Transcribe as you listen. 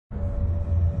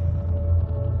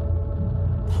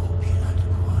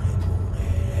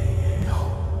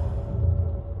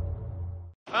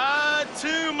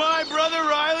to my brother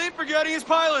Riley for getting his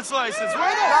pilot's license.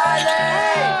 Where the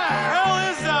hell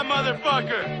is that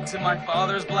motherfucker? To my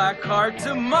father's black card,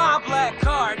 to my black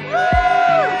card. God,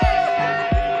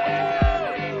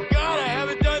 I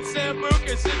haven't done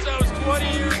Sambuca since I was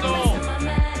 20 years old.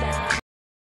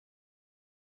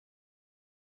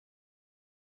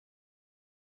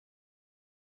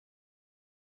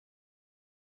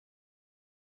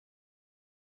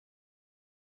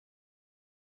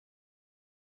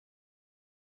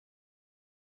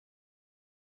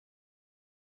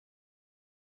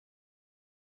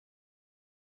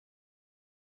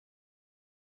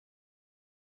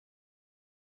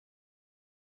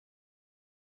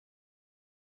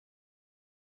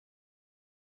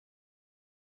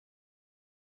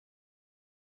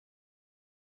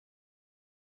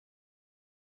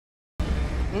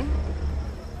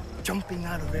 Jumping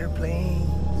out of airplanes,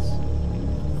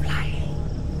 flying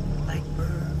like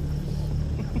birds.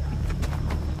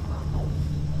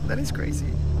 That is crazy.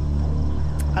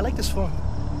 I like this phone.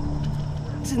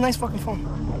 This is a nice fucking phone.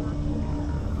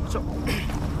 So,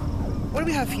 what do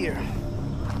we have here?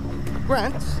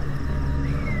 Grant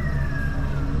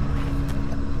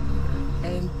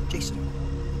and Jason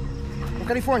from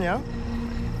California,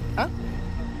 huh?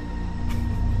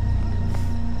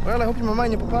 Well, I hope your mama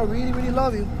and your papa really, really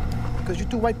love you. Because you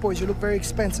two white boys, you look very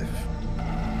expensive.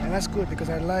 And that's good, because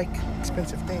I like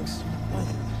expensive things.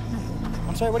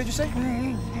 I'm sorry, what did you say?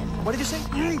 What did you say?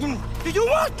 Did you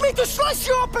want me to slice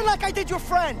you open like I did your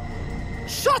friend?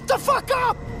 Shut the fuck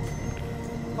up!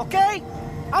 Okay?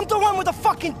 I'm the one with the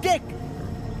fucking dick.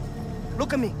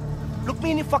 Look at me. Look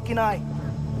me in the fucking eye.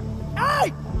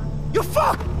 Hey! You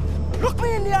fuck! Look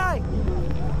me in the eye!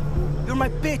 You're my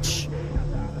bitch.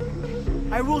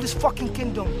 I rule this fucking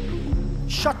kingdom.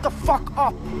 Shut the fuck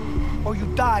up, or you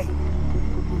die.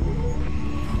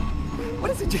 What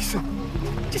is it, Jason?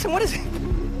 Jason, what is it?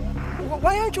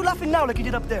 Why aren't you laughing now like you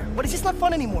did up there? What, is this not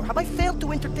fun anymore? Have I failed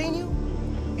to entertain you?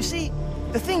 You see,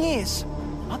 the thing is,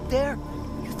 up there,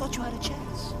 you thought you had a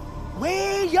chance.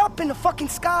 Way up in the fucking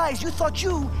skies, you thought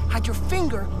you had your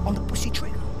finger on the pussy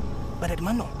trigger. But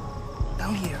hermano,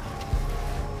 down here,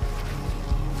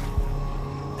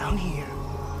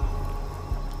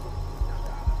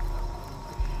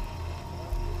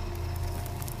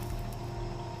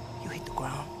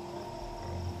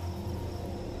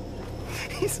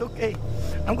 it's okay.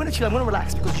 I'm gonna chill, I'm gonna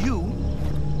relax, because you,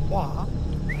 Wah,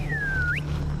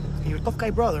 and your tough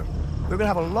guy brother, we're gonna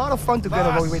have a lot of fun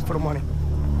together while we wait for the money.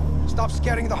 Stop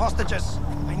scaring the hostages.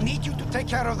 I need you to take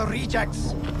care of the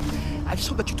rejects. I just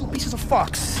hope that you two pieces of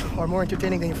fucks are more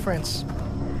entertaining than your friends.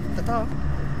 Ta-ta.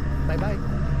 Bye-bye.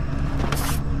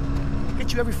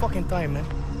 Get you every fucking time, man.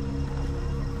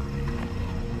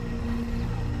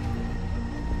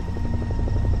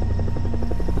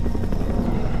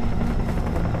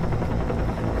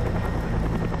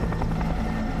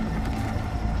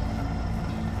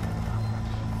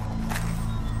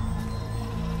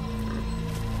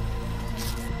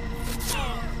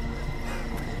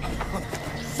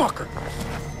 Fucker!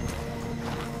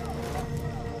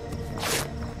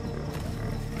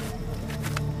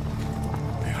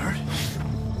 You hurt?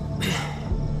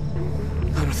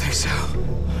 I don't think so.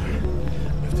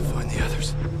 We have to find the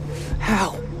others.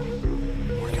 How?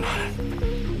 Working on it.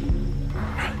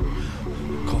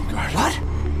 Call the guard. What?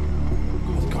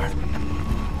 Call the guard.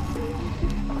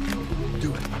 Do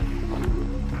it.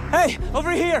 Hey,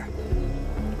 over here!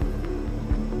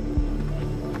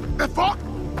 The fuck?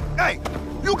 Hey!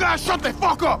 You guys shut the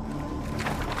fuck up!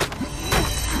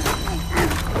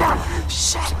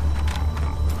 Shit!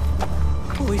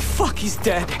 Holy fuck, he's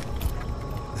dead.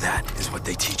 That is what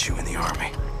they teach you in the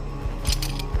army.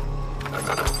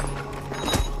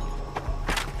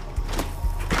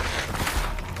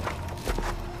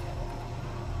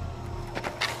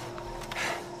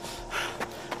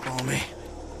 Follow me.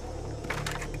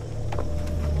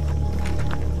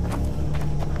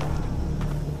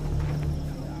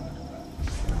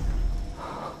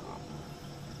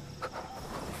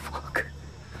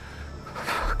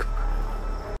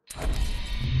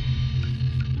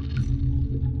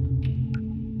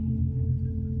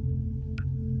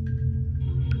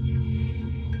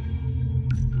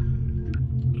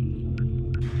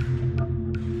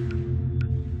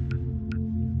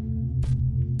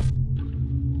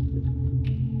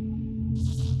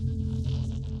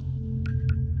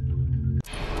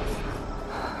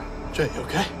 Jay, you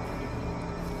okay?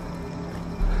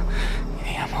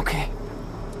 Yeah, I'm okay.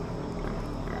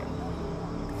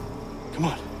 Come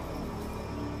on.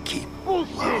 Keep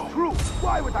Bullshit, low. true.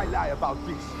 Why would I lie about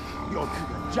this? You're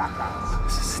a jackass.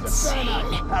 This is The insane.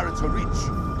 fan parents are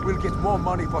rich. We'll get more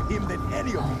money for him than any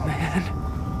of you. Oh, man.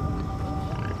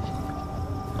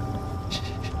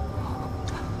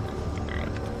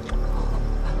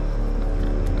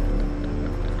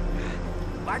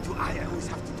 Why do I always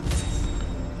have to do this?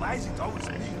 Why is it always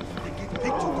me that get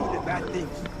picked to do the bad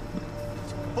things? It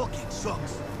fucking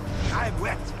sucks. I'm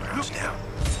wet. Look down.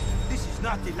 This is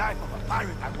not the life of a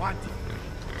pirate I wanted.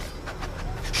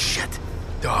 Shit.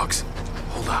 Dogs.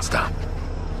 Hold on. Stop.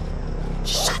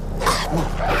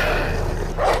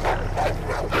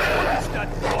 What is that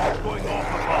dog going off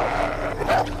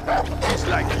about? He's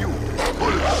like you.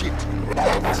 Full of shit.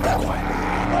 Stay quiet.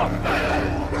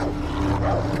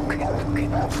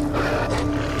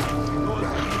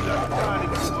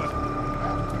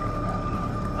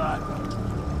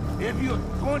 If you're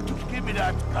going to give me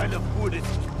that kind of food,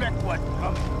 expect what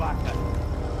comes back.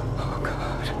 Oh,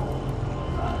 God.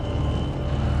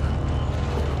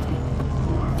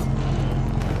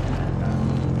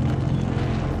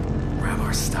 Grab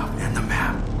our stuff and the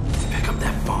map. Pick up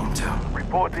that phone, too.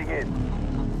 Reporting in.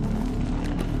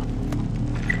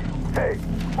 Hey,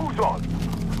 who's on?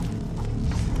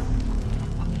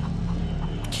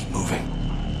 Keep moving.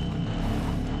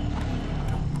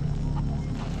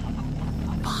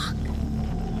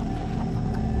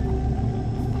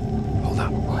 Hold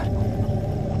up. What?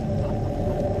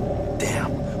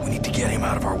 Damn, we need to get him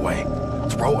out of our way.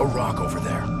 Throw a rock over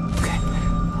there. Okay.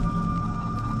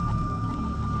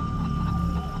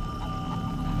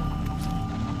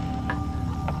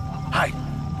 Hide.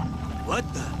 What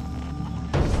the?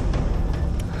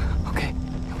 Okay,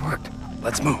 it worked.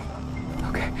 Let's move.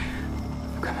 Okay.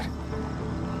 I'm coming.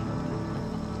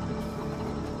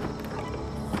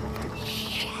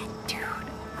 Shit, dude.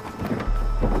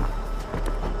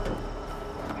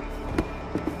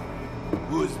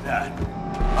 Who's that?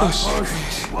 Oh,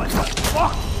 shit. What the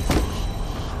fuck?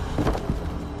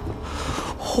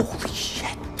 Holy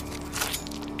shit.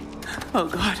 Oh,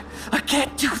 God. I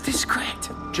can't do this, Grant.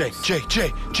 Jay,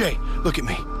 look at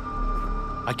me.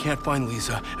 I can't find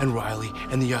Lisa and Riley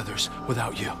and the others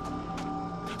without you.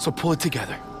 So pull it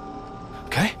together.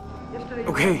 Okay?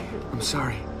 Okay, I'm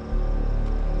sorry.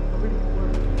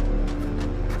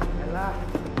 I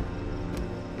laughed.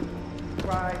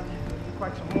 Cried.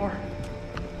 Cried some more.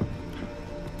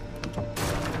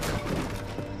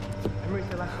 Memories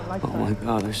that last a Oh, lifetime. my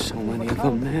God, there's so many of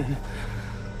them, man.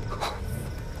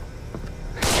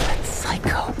 That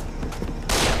psycho.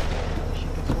 She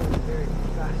gets old very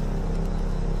fast.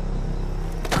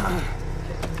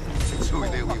 So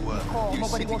there we were, you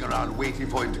sitting around waiting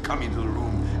for him to come into the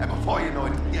room, and before you know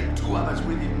it, he had 2 others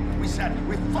with him. We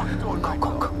fucked all night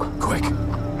long. Quick.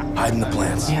 Hide in the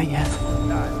plants. Yeah.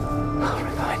 I'll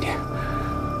remind you.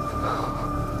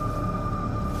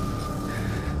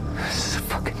 This is a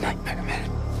fucking nightmare, man.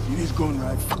 It is going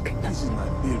right. This is my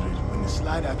favorite. When the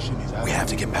slide action is happening, We have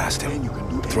to get past him. then you can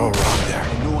do Throw a anything, rock there.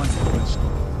 and no one can stop.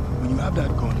 When you have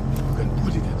that gun, you can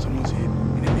put it at someone's head,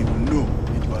 and then they will know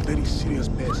that you are a very serious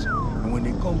person. And when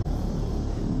they come,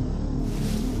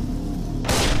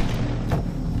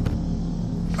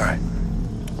 All right.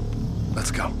 Let's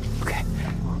go. Okay.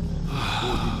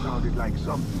 it sounded like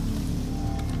something.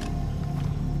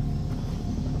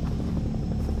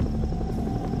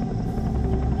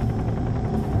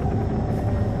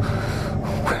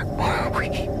 Where are we?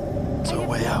 It's our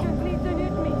way out. Please don't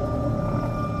hit me.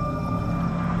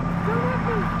 Don't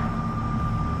hit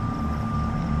me.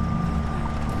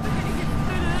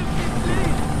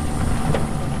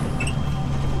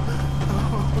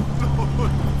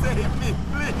 Save me,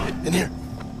 please. In here.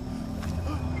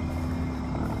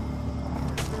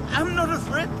 I'm not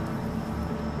afraid.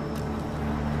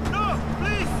 No,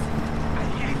 please. I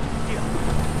hate you.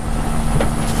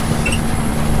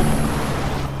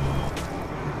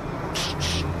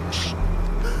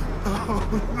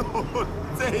 Oh, Lord,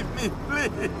 save me,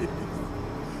 please.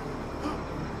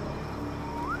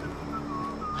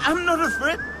 I'm not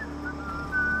afraid.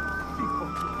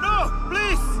 No,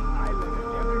 please.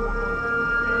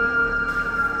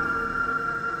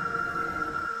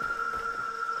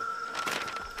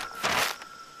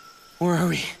 Where are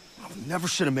we? Never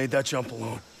should have made that jump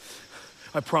alone.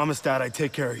 I promised Dad I'd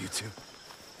take care of you two.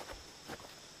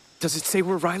 Does it say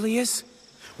where Riley is?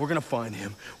 We're gonna find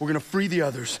him. We're gonna free the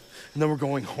others, and then we're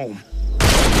going home.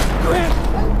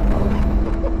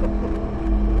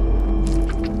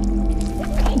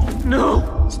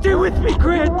 No! Stay with me,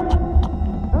 Grant!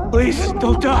 Please,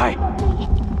 don't die!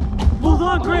 Hold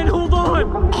on, Grant, hold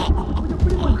on!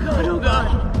 Oh God, oh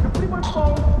God!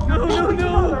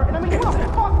 No! And I mean, you wanna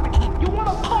fuck me? You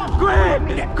wanna fuck Grant!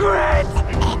 me? Grant!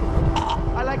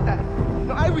 I like that.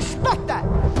 No, I respect that.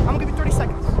 I'm gonna give you 30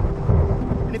 seconds.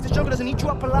 And if this jungle doesn't eat you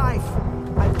up alive,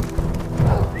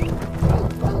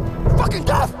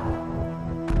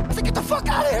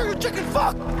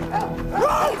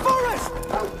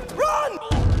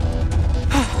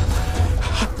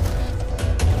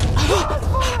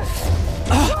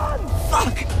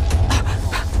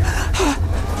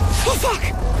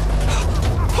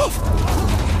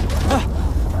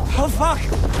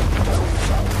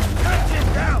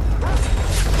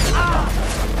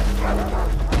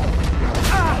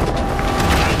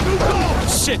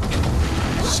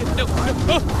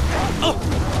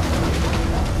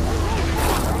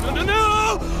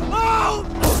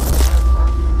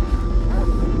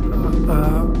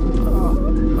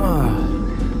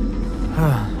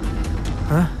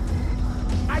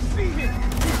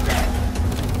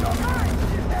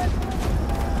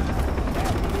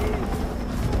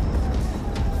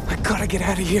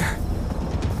 of here.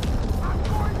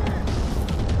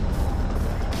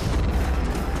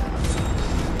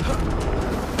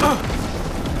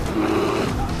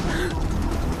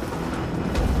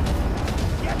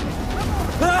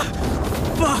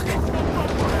 Fuck!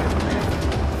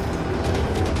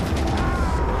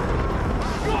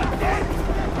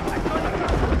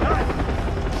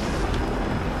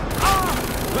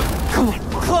 Come on,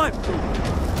 climb!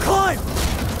 Climb!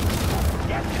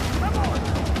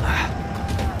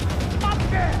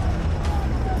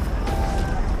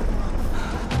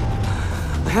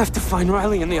 I have to find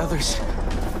Riley and the others.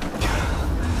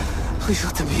 Please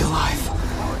let them be alive.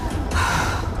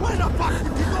 Where the fuck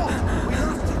did he go? We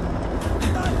lost him.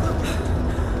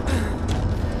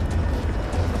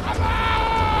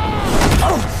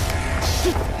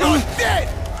 You're dead!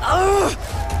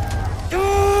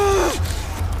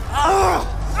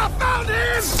 I found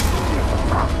him!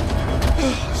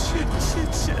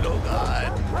 Shit, oh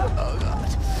God. Oh God.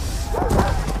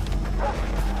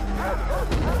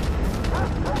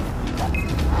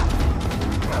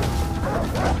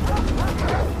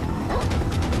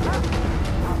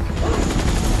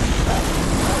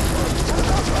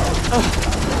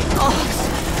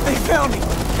 They found me!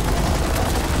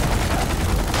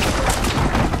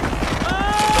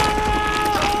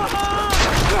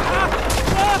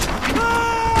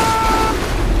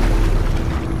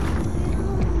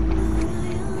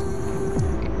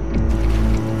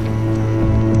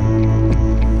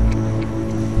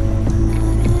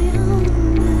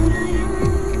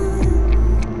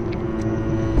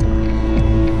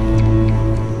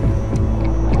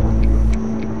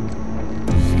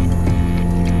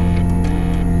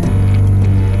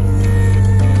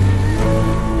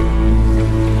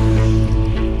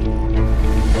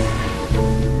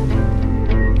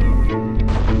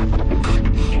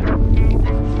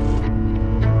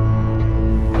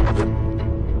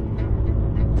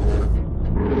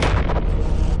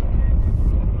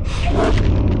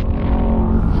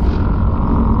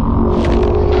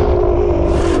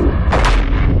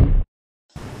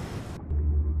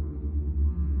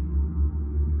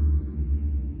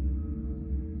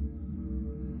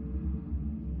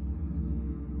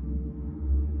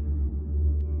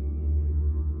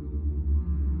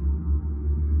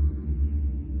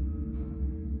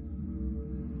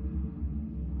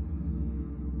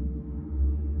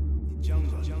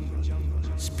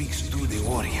 Speaks through the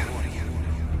warrior.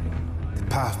 The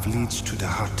path leads to the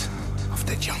heart of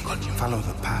the jungle. Follow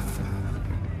the path,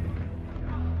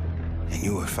 and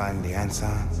you will find the answer.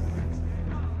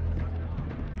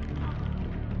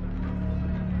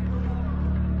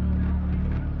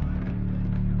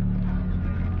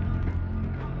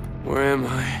 Where am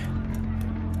I?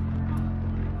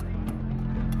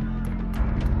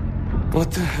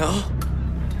 What the hell?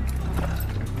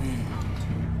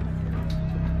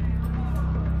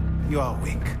 You are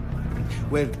awake.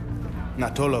 Well,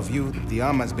 not all of you. The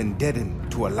arm has been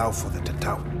deadened to allow for the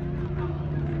Tatau.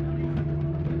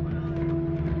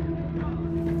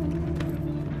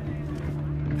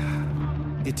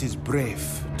 It is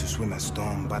brave to swim a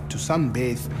storm, but to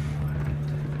sunbathe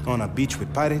on a beach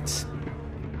with pirates,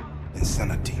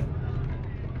 insanity.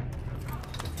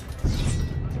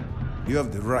 You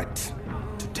have the right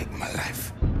to take my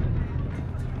life.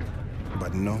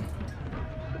 But no,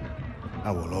 I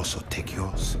will also take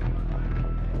yours.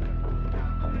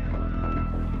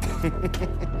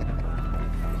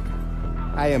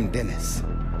 I am Dennis.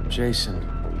 Jason.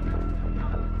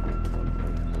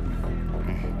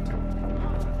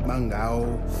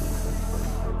 Mangao.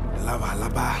 Lava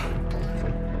Lava.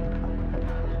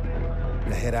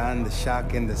 The heron, the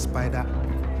shark, and the spider.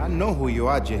 I know who you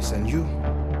are, Jason. You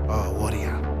are a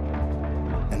warrior.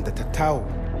 And the Tatau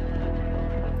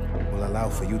will allow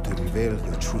for you to reveal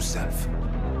your true self.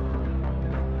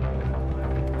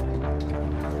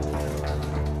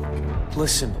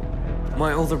 Listen,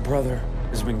 my older brother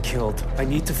has been killed. I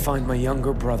need to find my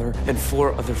younger brother and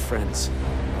 4 other friends.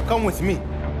 Come with me.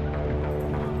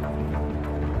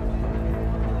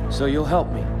 So you'll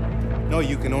help me? No,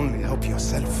 you can only help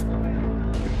yourself.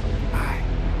 I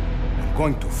am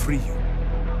going to free you.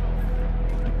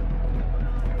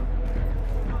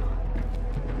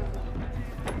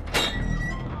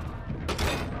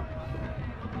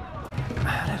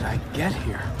 How did I get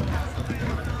here?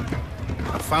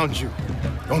 I found you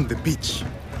on the beach.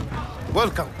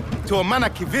 Welcome to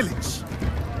Amanaki village.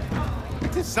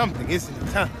 It is something, isn't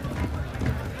it, huh?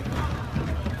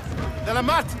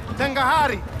 Dalamat,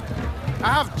 Tangahari. I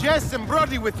have Jess and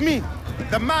Brody with me.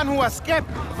 The man who escaped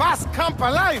Vas Camp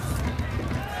alive.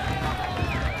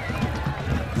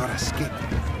 Your escape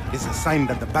is a sign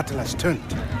that the battle has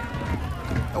turned.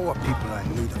 Our people are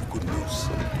in need of good news.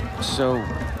 So,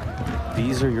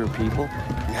 these are your people?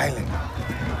 The island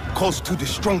calls to the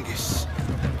strongest.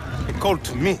 It called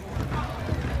to me.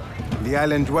 The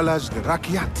island dwellers, the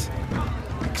Rakyat,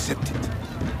 accepted.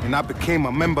 And I became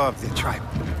a member of their tribe.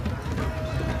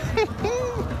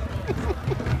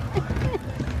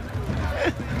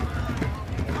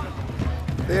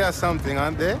 They are something,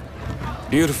 aren't they?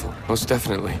 Beautiful, most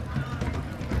definitely.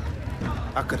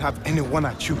 I could have anyone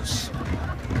I choose.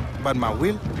 But my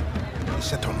will is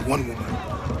set on one woman.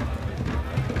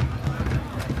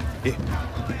 Here.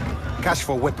 Cash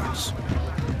for weapons.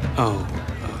 Oh.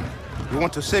 You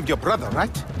want to save your brother,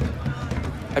 right?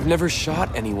 I've never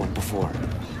shot anyone before.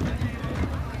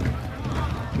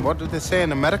 What do they say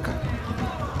in America?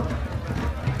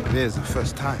 There's the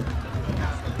first time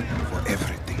for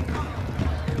everything.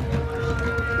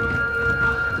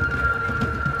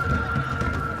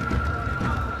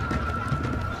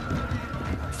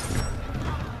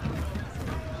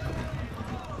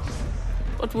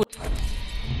 What would...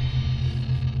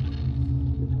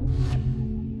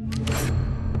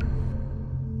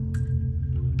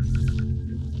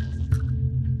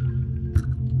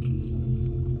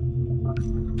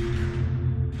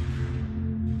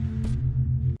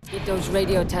 Get those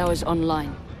radio towers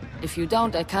online. If you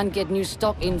don't, I can't get new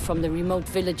stock in from the remote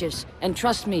villages. And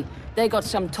trust me, they got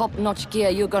some top-notch gear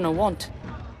you're gonna want.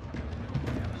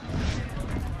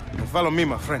 Follow me,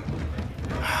 my friend.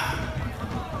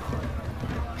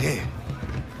 Here,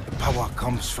 the power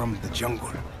comes from the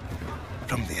jungle,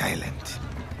 from the island.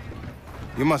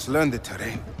 You must learn the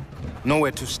terrain, know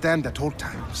where to stand at all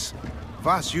times.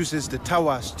 Vaas uses the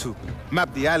towers to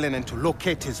map the island and to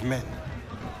locate his men.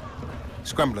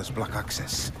 Scramblers block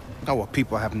access. Our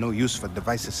people have no use for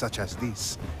devices such as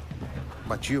these.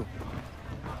 But you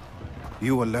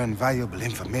will learn valuable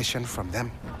information from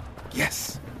them.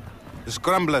 Yes, the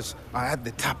Scramblers are at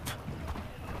the top.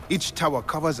 Each tower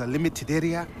covers a limited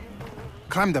area.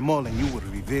 Climb them all and you will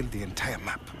reveal the entire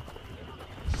map.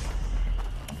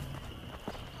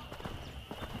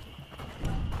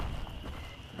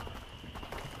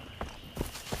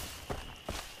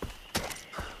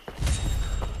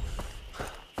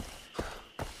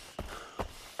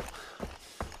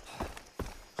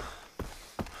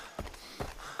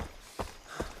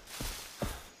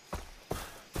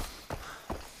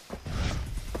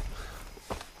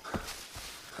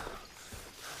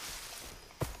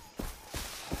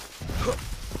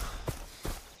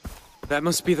 That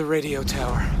must be the radio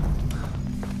tower.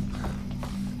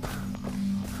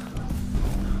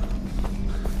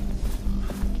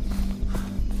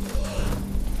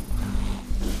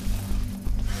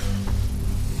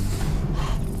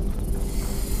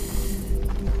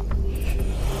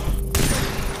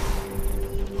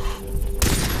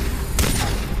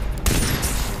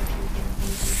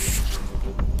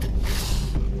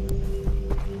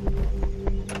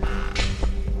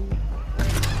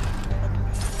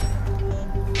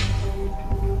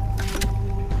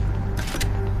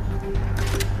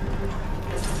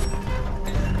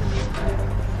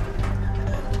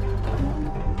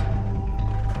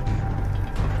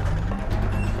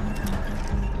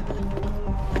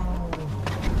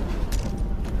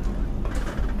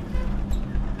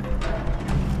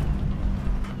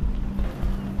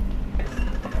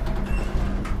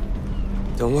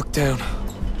 Don't look down.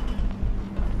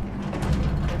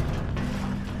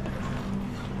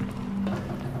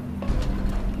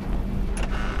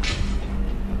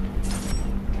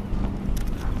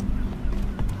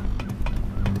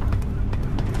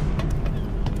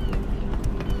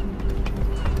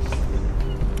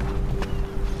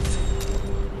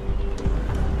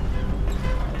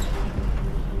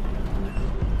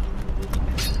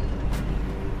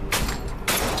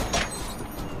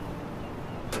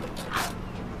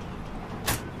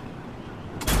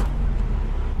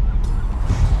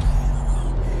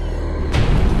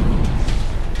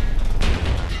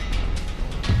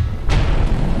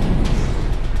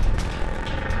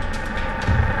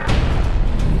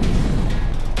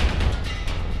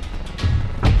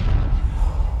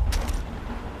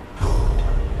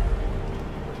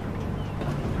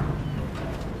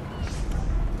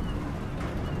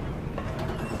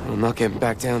 I'm not getting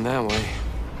back down that way.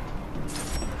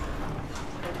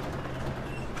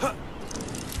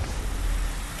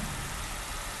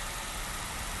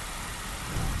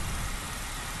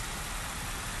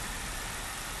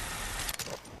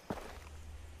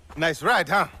 Nice ride,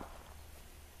 huh?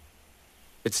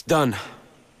 It's done.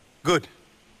 Good.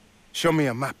 Show me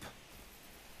a map.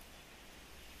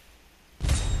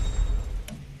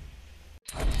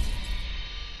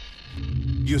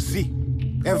 You see,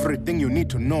 Everything you need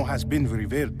to know has been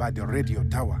revealed by the radio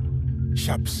tower.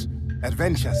 Shops,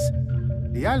 adventures.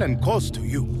 The island calls to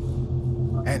you.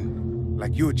 And,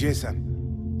 like you,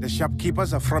 Jason, the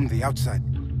shopkeepers are from the outside.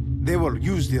 They will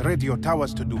use the radio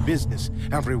towers to do business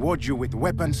and reward you with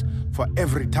weapons for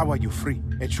every tower you free.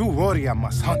 A true warrior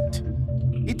must hunt.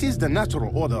 It is the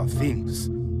natural order of things.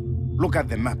 Look at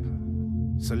the map.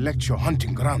 Select your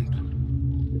hunting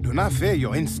ground. Do not fear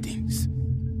your instincts.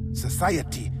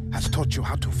 Society has taught you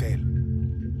how to fail,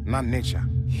 not nature.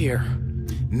 Here.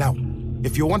 Now,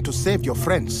 if you want to save your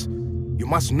friends, you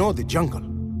must know the jungle.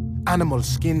 Animal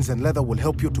skins and leather will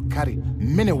help you to carry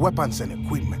many weapons and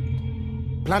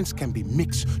equipment. Plants can be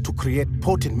mixed to create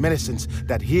potent medicines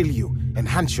that heal you,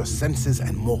 enhance your senses,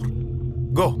 and more.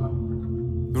 Go.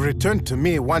 Return to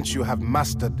me once you have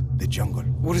mastered the jungle.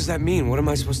 What does that mean? What am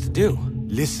I supposed to do?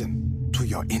 Listen to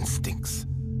your instincts.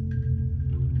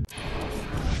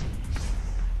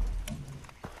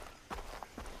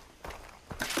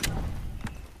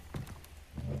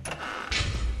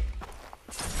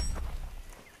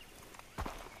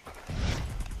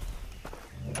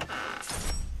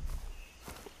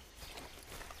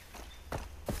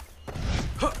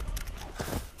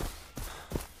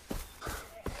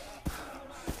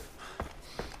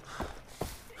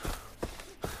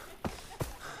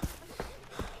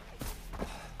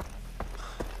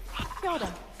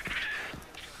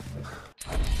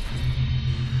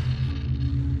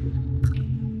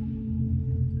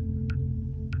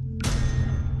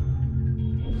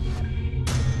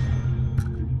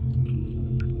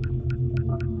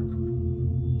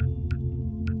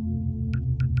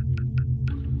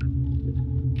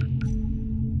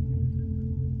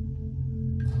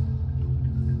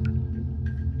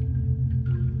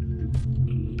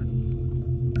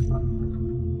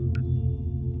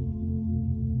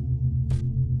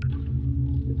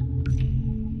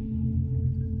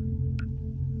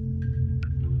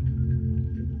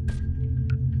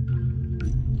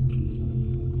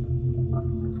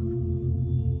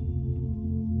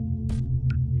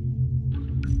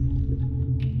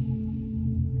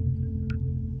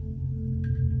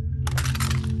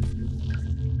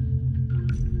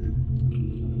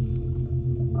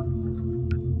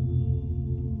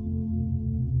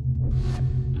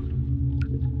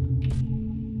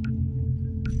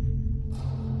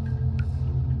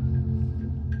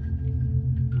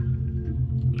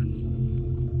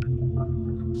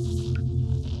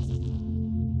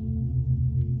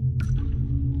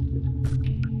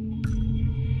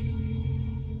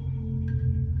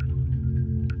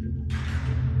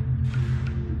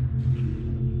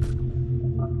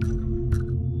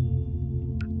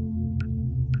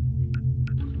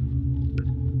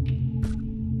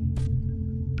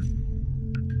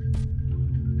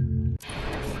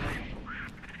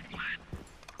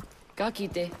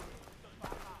 Kakite.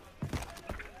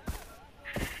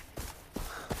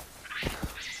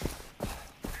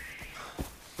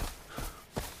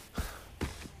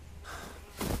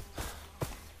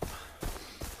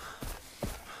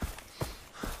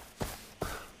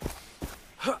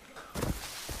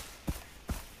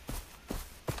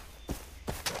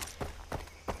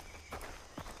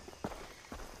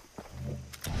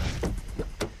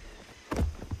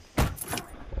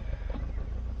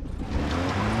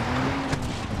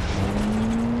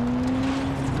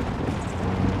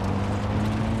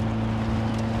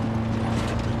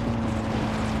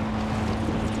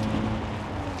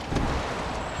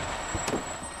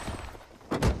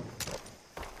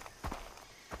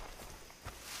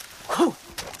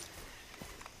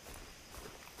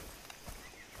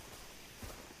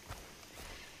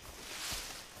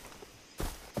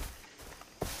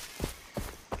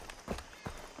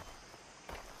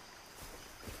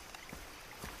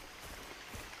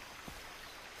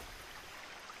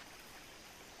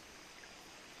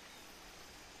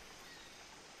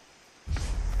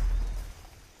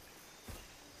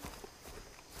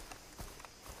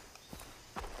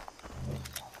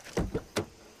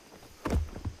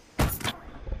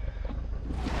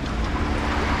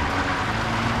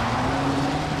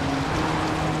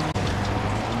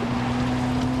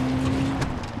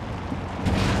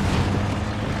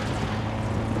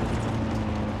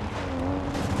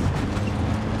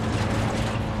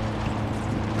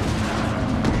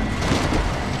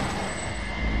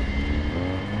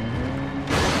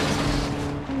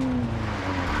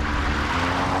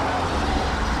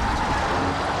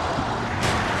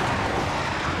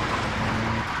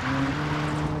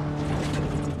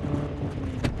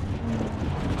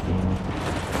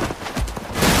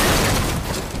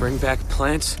 Bring back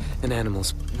plants and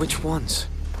animals. Which ones?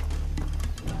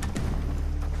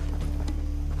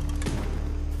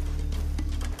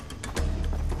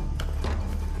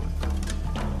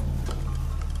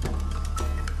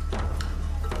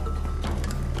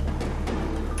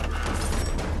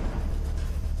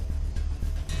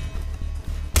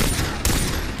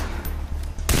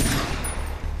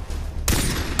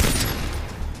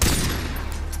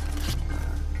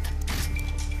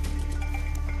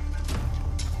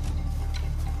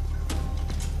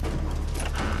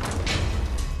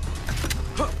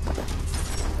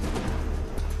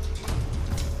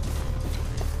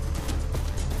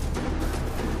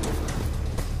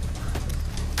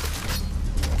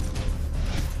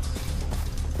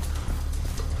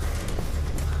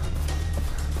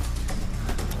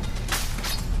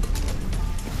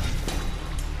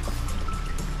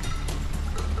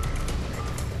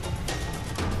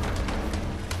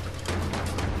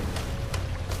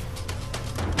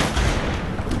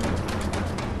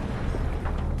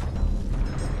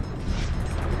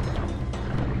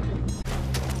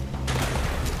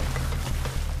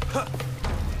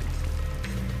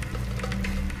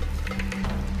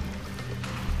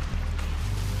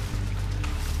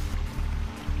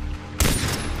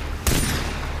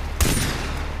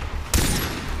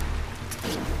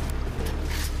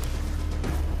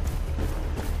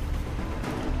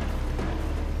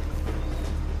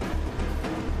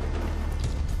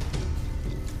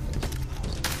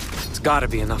 gotta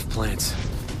be enough plants.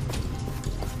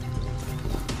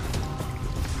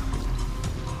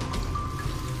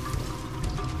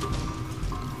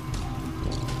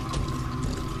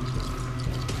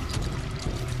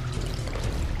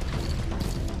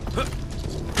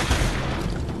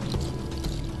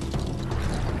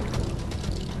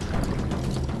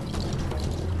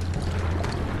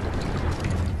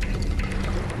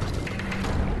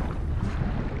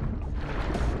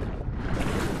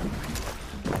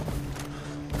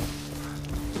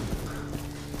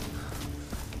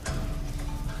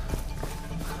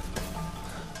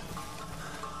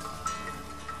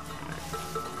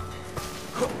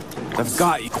 I've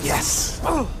got you. Yes!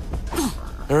 All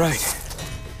right.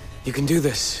 You can do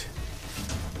this.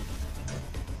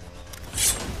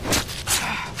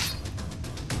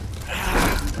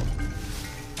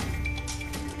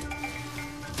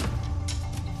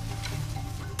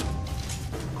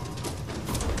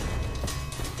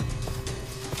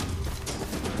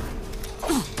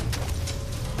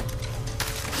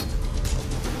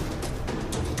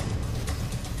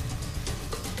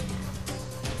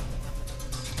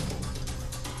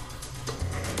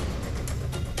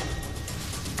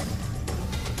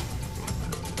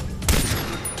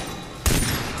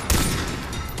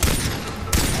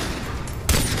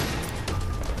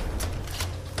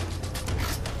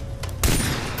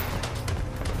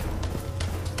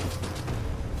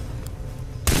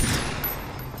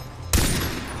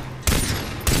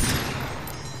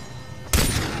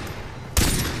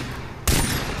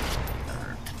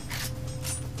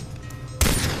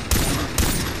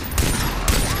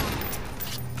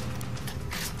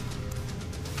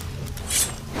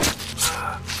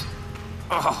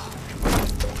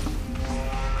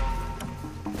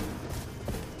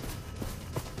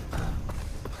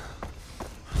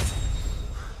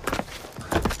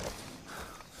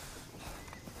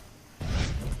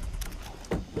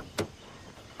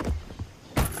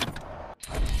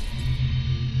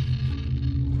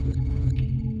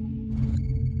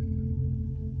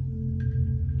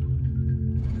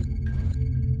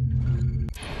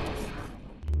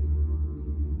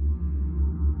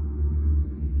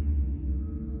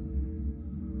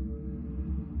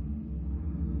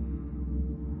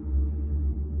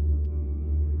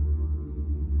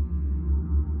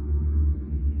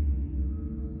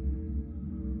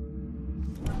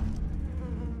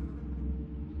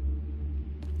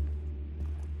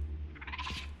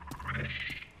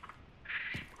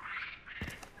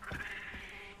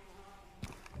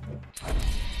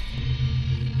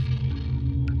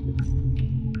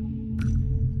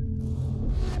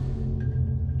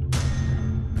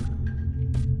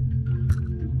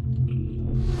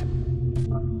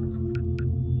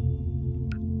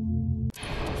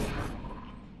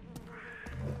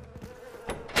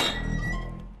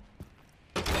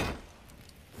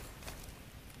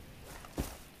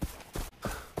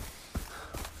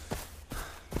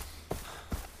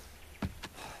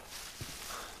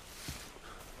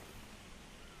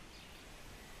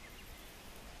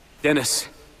 Dennis,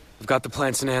 I've got the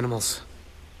plants and animals.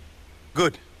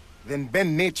 Good. Then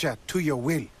bend nature to your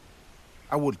will.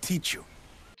 I will teach you.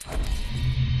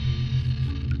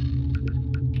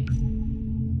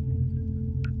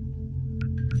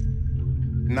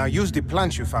 Now use the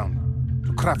plants you found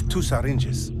to craft 2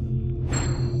 syringes.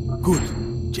 Good,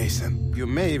 Jason. You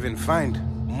may even find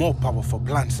more powerful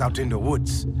plants out in the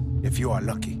woods, if you are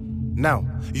lucky. Now,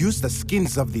 use the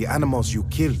skins of the animals you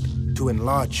killed to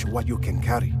enlarge what you can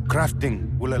carry.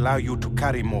 Crafting will allow you to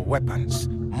carry more weapons,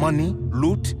 money,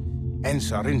 loot, and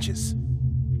syringes.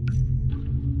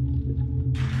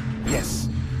 Yes,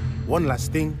 one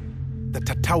last thing, the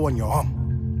tattoo on your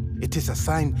arm. It is a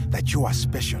sign that you are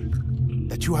special,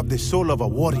 that you have the soul of a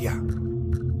warrior.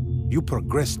 You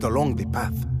progressed along the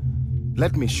path.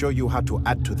 Let me show you how to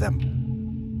add to them.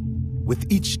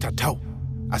 With each tattoo,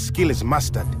 a skill is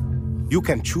mastered. You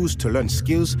can choose to learn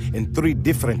skills in 3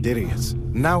 different areas.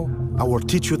 Now, I will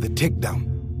teach you the takedown.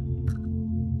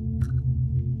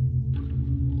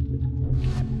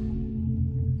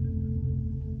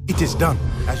 It is done.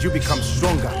 As you become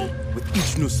stronger, with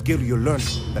each new skill you learn,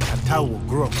 the tattoo will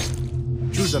grow.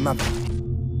 Choose another.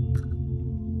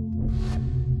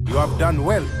 You have done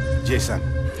well, Jason.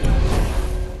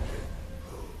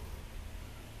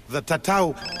 The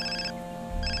tattoo...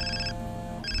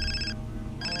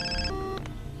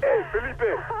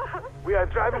 Felipe, we are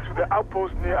driving to the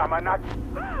outpost near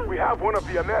Amanaki. We have one of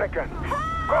the Americans.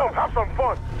 Come, have some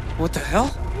fun. What the hell?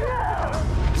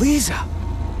 Lisa!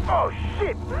 Oh,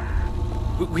 shit!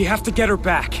 We have to get her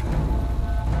back.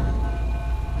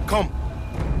 Come,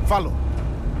 follow.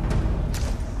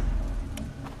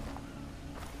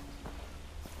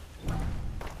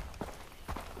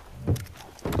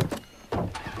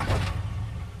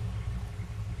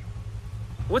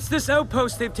 What's this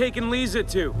outpost they've taken Lisa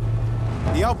to?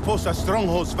 The outposts are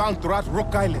strongholds found throughout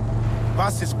Rook Island.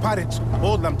 Vass's pirates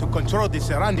hold them to control the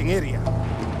surrounding area.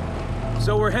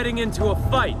 So we're heading into a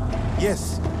fight?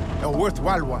 Yes, a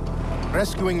worthwhile one.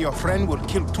 Rescuing your friend will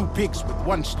kill 2 pigs with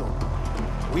 1 stone.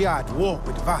 We are at war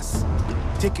with Vass.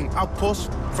 Taking outposts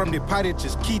from the pirates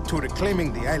is key to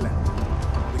reclaiming the island.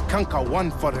 We conquer one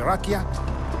for Iraqiat,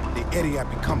 the area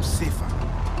becomes safer.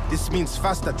 This means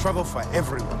faster travel for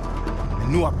everyone,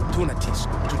 and new opportunities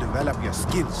to develop your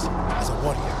skills as a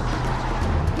warrior.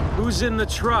 Who's in the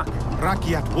truck?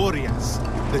 Rakyat warriors,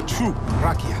 the true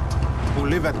Rakyat, who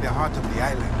live at the heart of the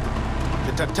island.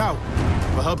 The Tatau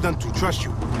will help them to trust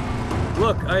you.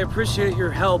 Look, I appreciate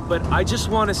your help, but I just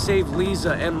want to save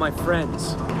Lisa and my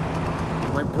friends.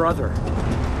 My brother.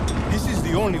 This is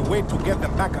the only way to get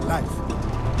them back alive.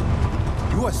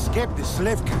 You escaped the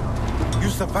slave camp. You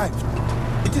survived.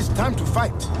 It is time to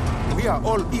fight. We are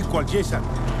all equal, Jason.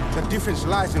 The difference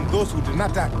lies in those who do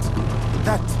not act.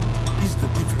 That is the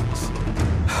difference.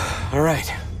 All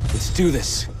right, let's do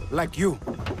this. Like you.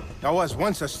 I was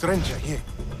once a stranger here.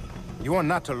 You are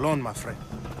not alone, my friend.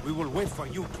 We will wait for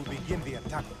you to begin the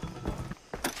attack.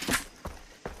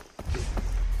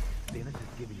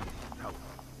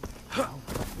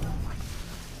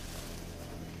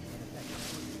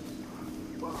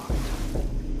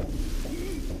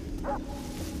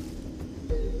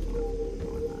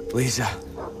 Lisa,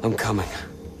 I'm coming.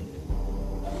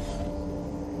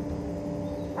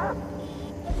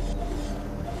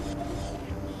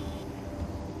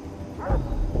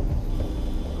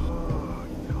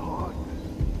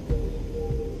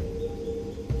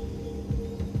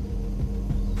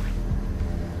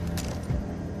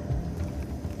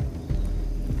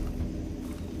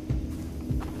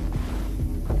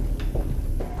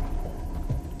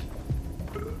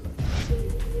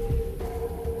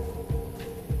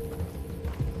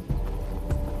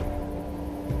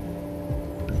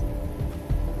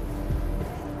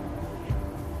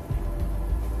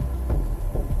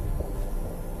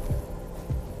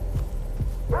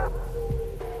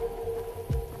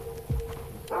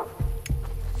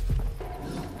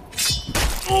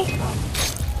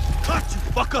 Cut, you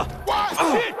fucker!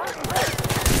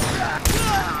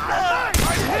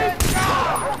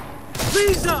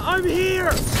 Lisa, I'm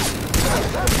here!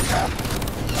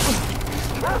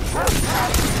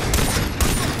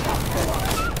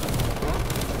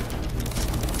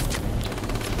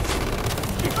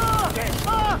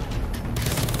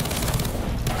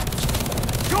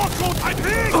 Your fault, I'm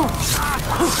here!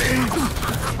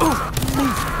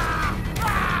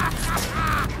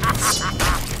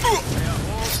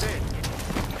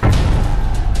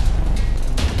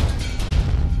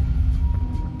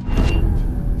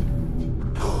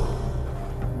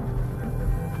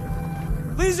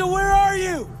 Lisa, where are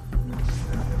you?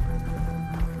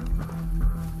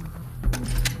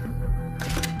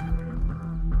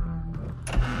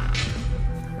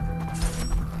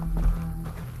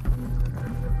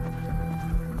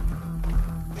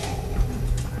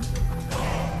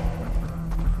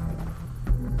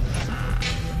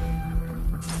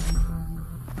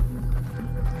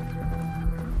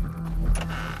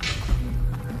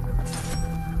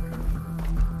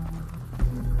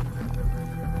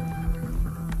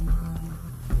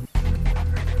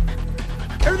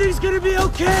 Everything's gonna be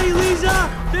okay,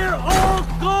 Lisa! They're all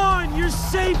gone! You're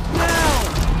safe now!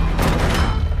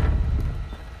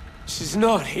 She's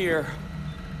not here.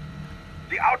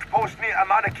 The outpost near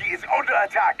Amanaki is under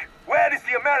attack. Where is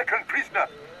the American prisoner?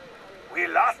 We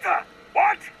lost her.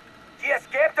 What? She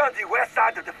escaped on the west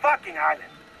side of the fucking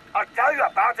island. I'll tell you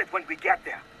about it when we get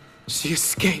there. She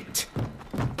escaped.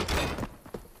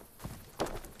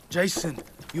 Jason,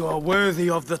 you are worthy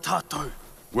of the Tato.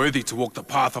 Worthy to walk the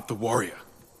path of the warrior.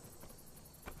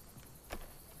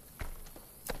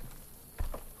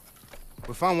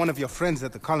 We found one of your friends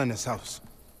at the colonist's house.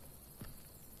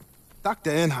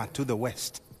 Dr. Earnhardt to the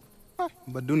west.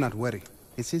 But do not worry.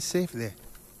 It is safe there.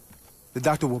 The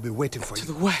doctor will be waiting for you.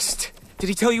 To the west. Did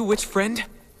he tell you which friend?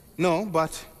 No,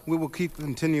 but we will keep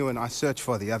continuing our search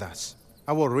for the others.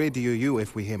 I will radio you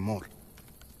if we hear more.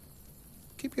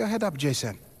 Keep your head up,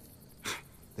 Jason.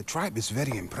 The tribe is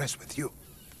very impressed with you.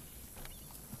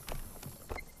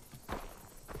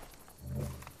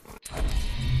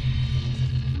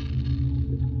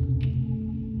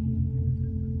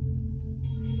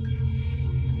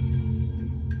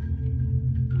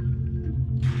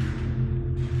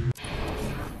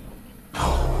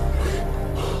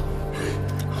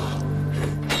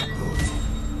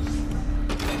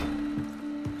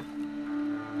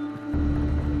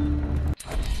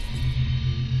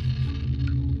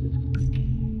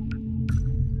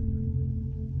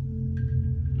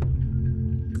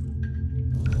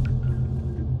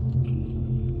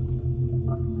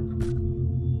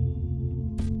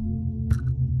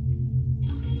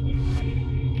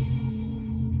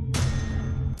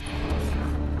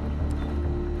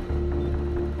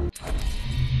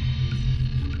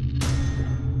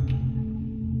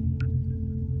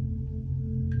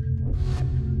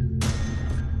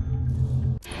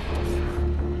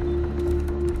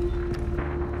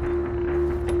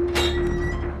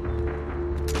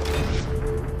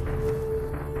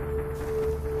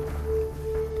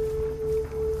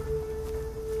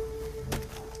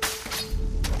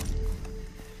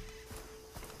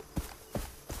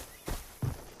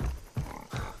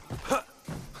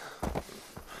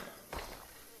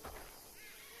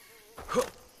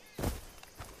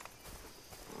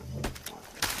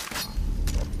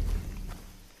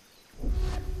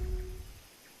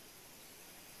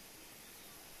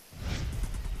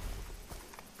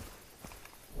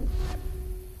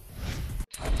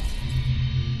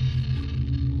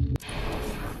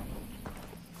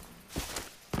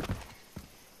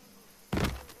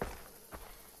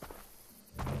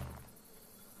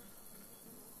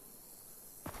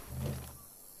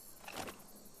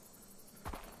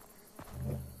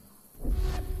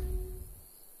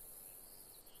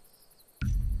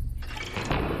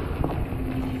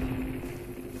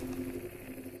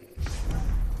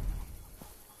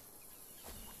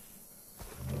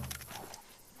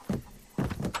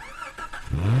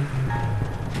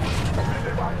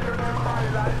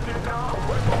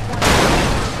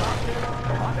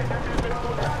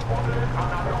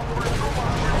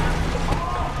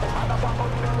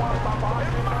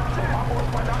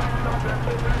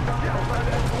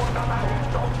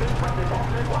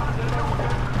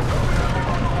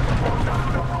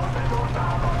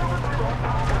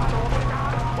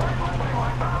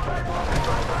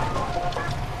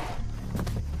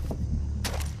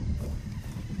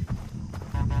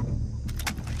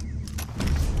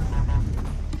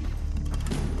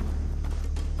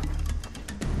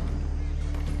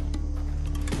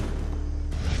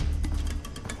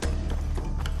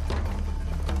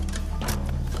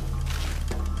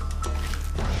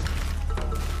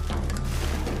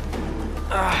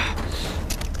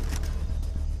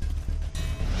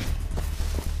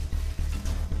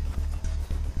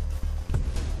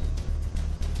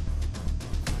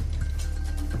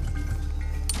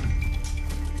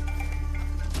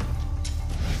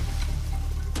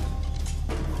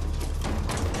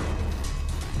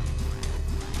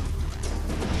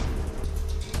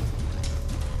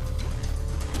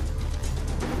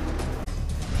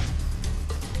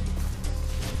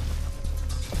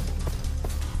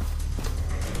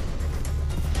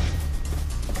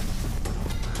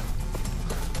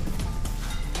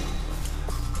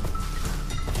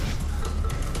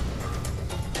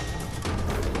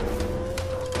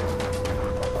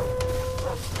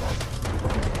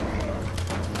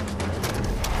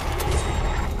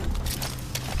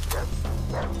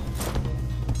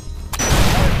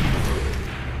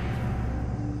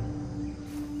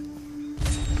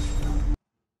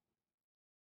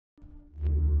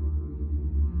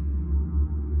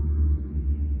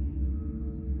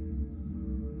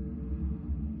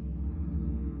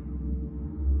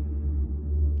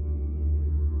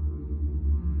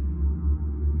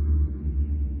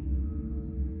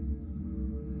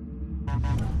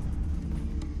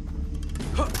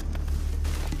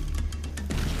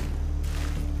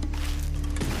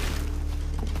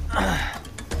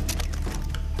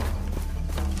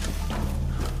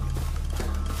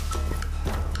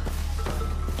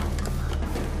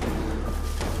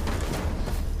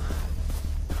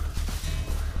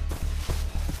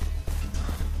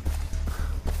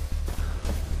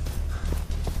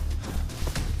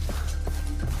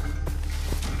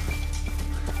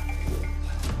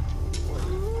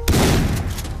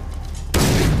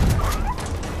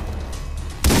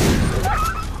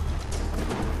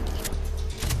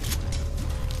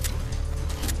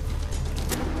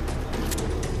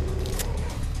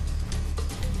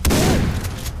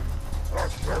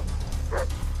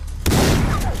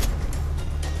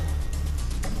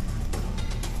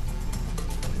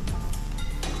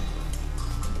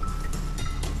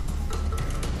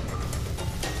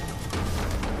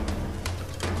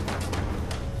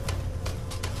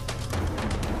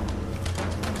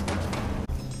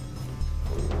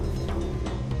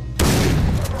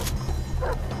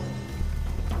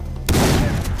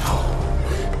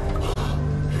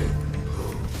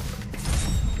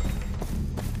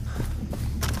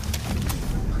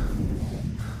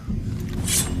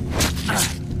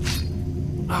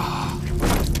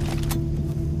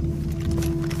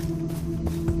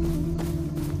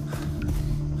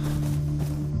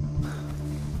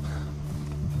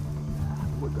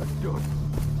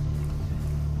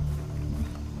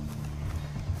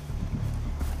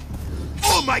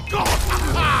 Oh my God!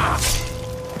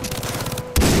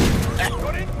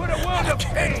 You're in for a world of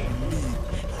pain!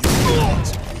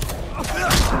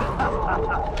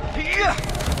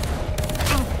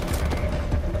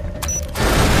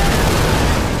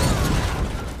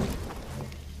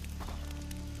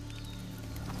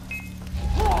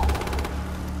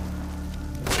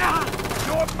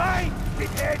 You're mine,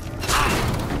 dickhead!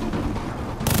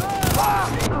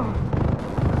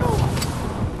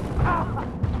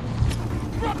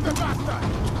 Drop the bastard!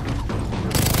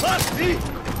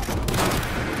 Basti!